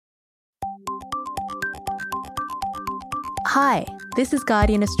Hi, this is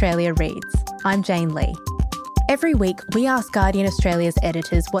Guardian Australia Reads. I'm Jane Lee. Every week, we ask Guardian Australia's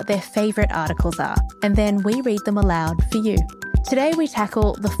editors what their favourite articles are, and then we read them aloud for you. Today we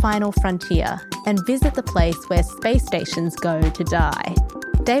tackle The Final Frontier and visit the place where space stations go to die.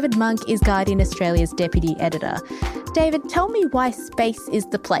 David Monk is Guardian Australia's deputy editor. David, tell me why space is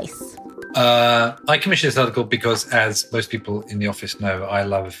the place. I commissioned this article because, as most people in the office know, I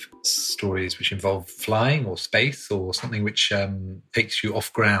love stories which involve flying or space or something which takes you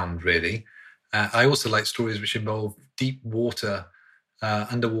off ground, really. I also like stories which involve deep water,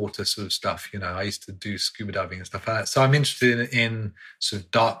 underwater sort of stuff. You know, I used to do scuba diving and stuff like that. So I'm interested in sort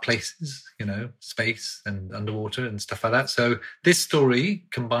of dark places, you know, space and underwater and stuff like that. So this story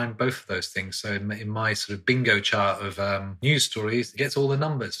combined both of those things. So in my sort of bingo chart of news stories, it gets all the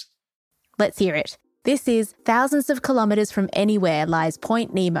numbers. Let's hear it. This is Thousands of Kilometres from Anywhere Lies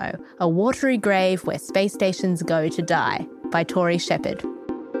Point Nemo, a watery grave where space stations go to die, by Tori Shepherd.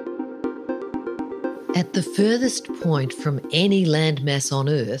 At the furthest point from any landmass on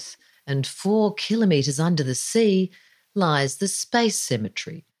Earth and 4 kilometres under the sea lies the space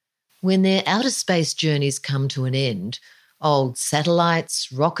cemetery. When their outer space journeys come to an end, old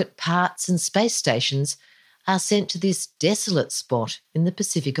satellites, rocket parts and space stations are sent to this desolate spot in the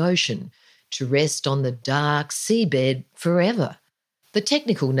Pacific Ocean to rest on the dark seabed forever. The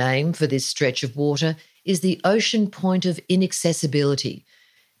technical name for this stretch of water is the Ocean Point of Inaccessibility,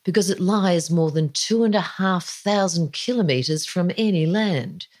 because it lies more than 2,500 kilometres from any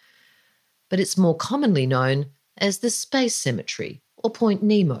land. But it's more commonly known as the Space Cemetery, or Point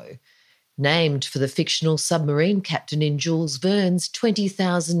Nemo, named for the fictional submarine captain in Jules Verne's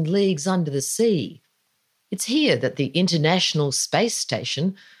 20,000 Leagues Under the Sea. It's here that the International Space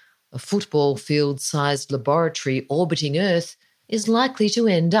Station, a football field-sized laboratory orbiting Earth, is likely to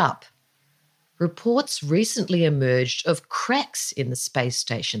end up. Reports recently emerged of cracks in the space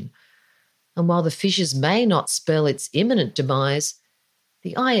station, and while the fissures may not spell its imminent demise,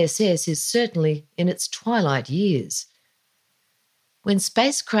 the ISS is certainly in its twilight years. When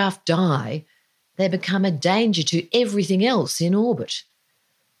spacecraft die, they become a danger to everything else in orbit.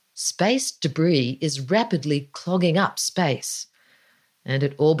 Space debris is rapidly clogging up space, and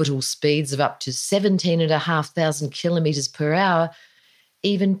at orbital speeds of up to 17,500 kilometres per hour,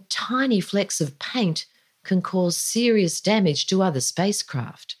 even tiny flecks of paint can cause serious damage to other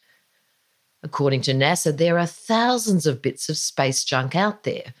spacecraft. According to NASA, there are thousands of bits of space junk out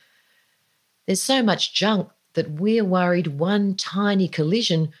there. There's so much junk that we're worried one tiny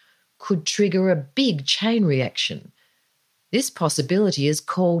collision could trigger a big chain reaction. This possibility is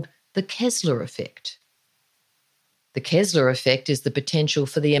called the Kessler effect. The Kessler effect is the potential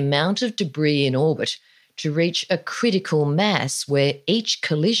for the amount of debris in orbit to reach a critical mass where each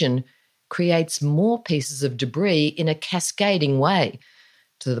collision creates more pieces of debris in a cascading way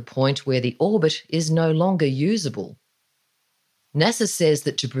to the point where the orbit is no longer usable. NASA says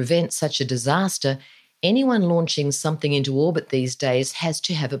that to prevent such a disaster, anyone launching something into orbit these days has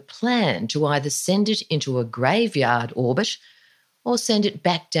to have a plan to either send it into a graveyard orbit or send it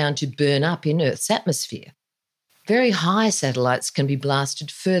back down to burn up in Earth's atmosphere. Very high satellites can be blasted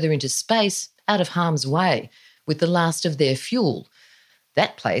further into space out of harm's way with the last of their fuel.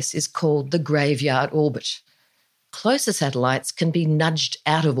 That place is called the graveyard orbit. Closer satellites can be nudged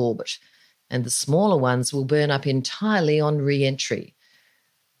out of orbit, and the smaller ones will burn up entirely on re-entry.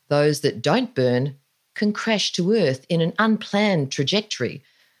 Those that don't burn can crash to Earth in an unplanned trajectory,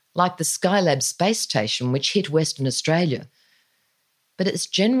 like the Skylab space station which hit Western Australia. But it's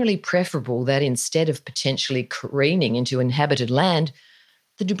generally preferable that instead of potentially careening into inhabited land,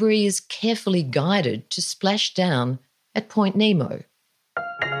 the debris is carefully guided to splash down at Point Nemo.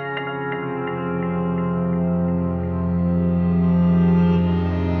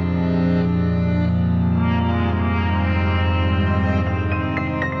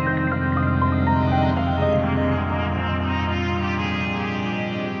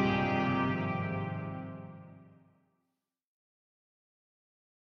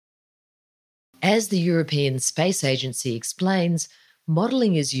 As the European Space Agency explains,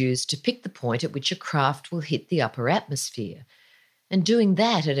 modelling is used to pick the point at which a craft will hit the upper atmosphere, and doing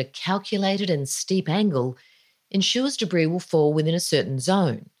that at a calculated and steep angle ensures debris will fall within a certain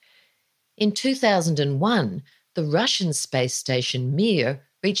zone. In 2001, the Russian space station Mir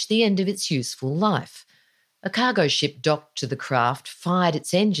reached the end of its useful life. A cargo ship docked to the craft, fired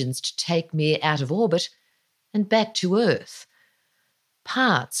its engines to take Mir out of orbit and back to Earth.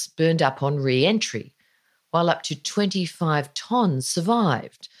 Parts burned up on re-entry, while up to 25 tonnes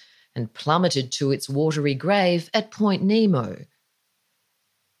survived and plummeted to its watery grave at Point Nemo.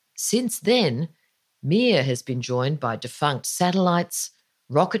 Since then, Mir has been joined by defunct satellites,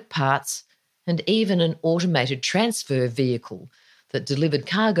 rocket parts, and even an automated transfer vehicle that delivered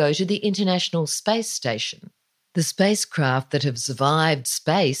cargo to the International Space Station. The spacecraft that have survived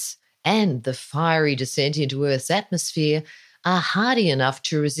space and the fiery descent into Earth's atmosphere are hardy enough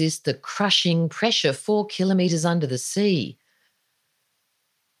to resist the crushing pressure 4 kilometres under the sea.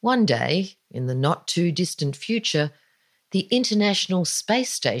 One day, in the not-too-distant future, the International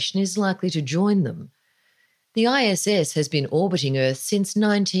Space Station is likely to join them. The ISS has been orbiting Earth since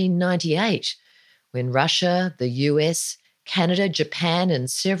 1998, when Russia, the US, Canada, Japan, and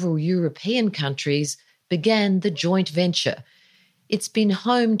several European countries began the joint venture. It's been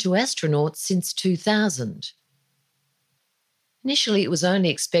home to astronauts since 2000. Initially, it was only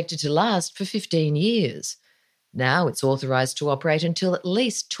expected to last for 15 years. Now it's authorised to operate until at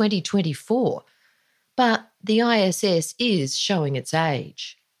least 2024. But the ISS is showing its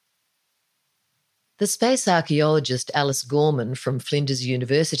age. The space archaeologist Alice Gorman from Flinders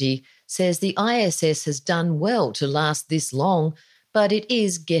University says the ISS has done well to last this long, but it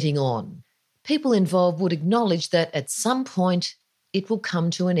is getting on. People involved would acknowledge that at some point it will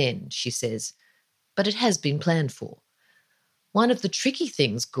come to an end, she says, but it has been planned for. One of the tricky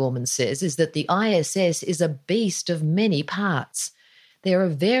things, Gorman says, is that the ISS is a beast of many parts. There are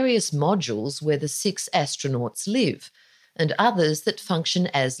various modules where the 6 astronauts live, and others that function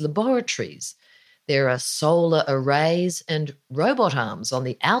as laboratories. There are solar arrays and robot arms on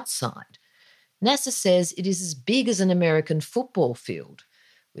the outside. NASA says it is as big as an American football field,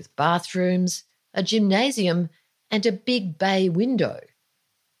 with bathrooms, a gymnasium, and a big bay window.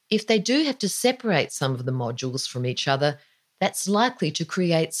 If they do have to separate some of the modules from each other, that's likely to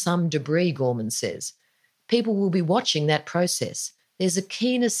create some debris, Gorman says. People will be watching that process. There's a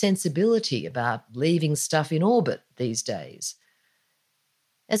keener sensibility about leaving stuff in orbit these days.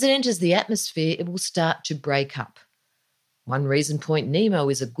 As it enters the atmosphere, it will start to break up. One reason Point Nemo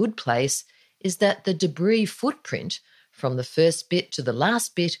is a good place is that the debris footprint from the first bit to the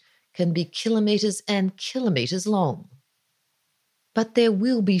last bit can be kilometres and kilometres long. But there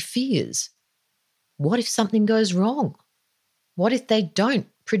will be fears. What if something goes wrong? What if they don't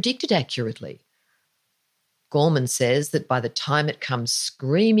predict it accurately? Gorman says that by the time it comes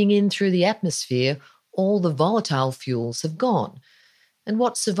screaming in through the atmosphere, all the volatile fuels have gone, and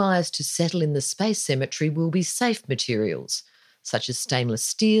what survives to settle in the space cemetery will be safe materials, such as stainless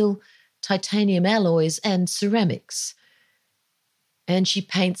steel, titanium alloys, and ceramics. And she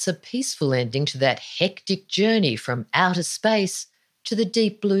paints a peaceful ending to that hectic journey from outer space to the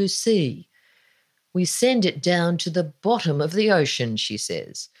deep blue sea. We send it down to the bottom of the ocean, she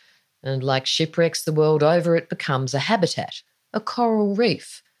says, and like shipwrecks the world over, it becomes a habitat, a coral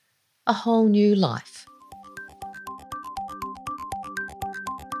reef, a whole new life.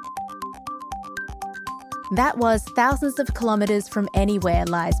 That was Thousands of Kilometres from Anywhere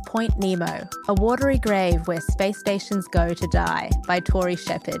Lies Point Nemo, a watery grave where space stations go to die, by Tori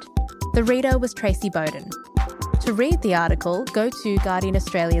Shepherd. The reader was Tracy Bowden. To read the article, go to Guardian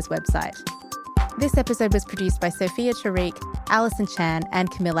Australia's website. This episode was produced by Sophia Tariq, Alison Chan and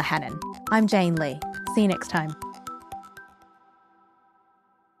Camilla Hannon. I'm Jane Lee. See you next time.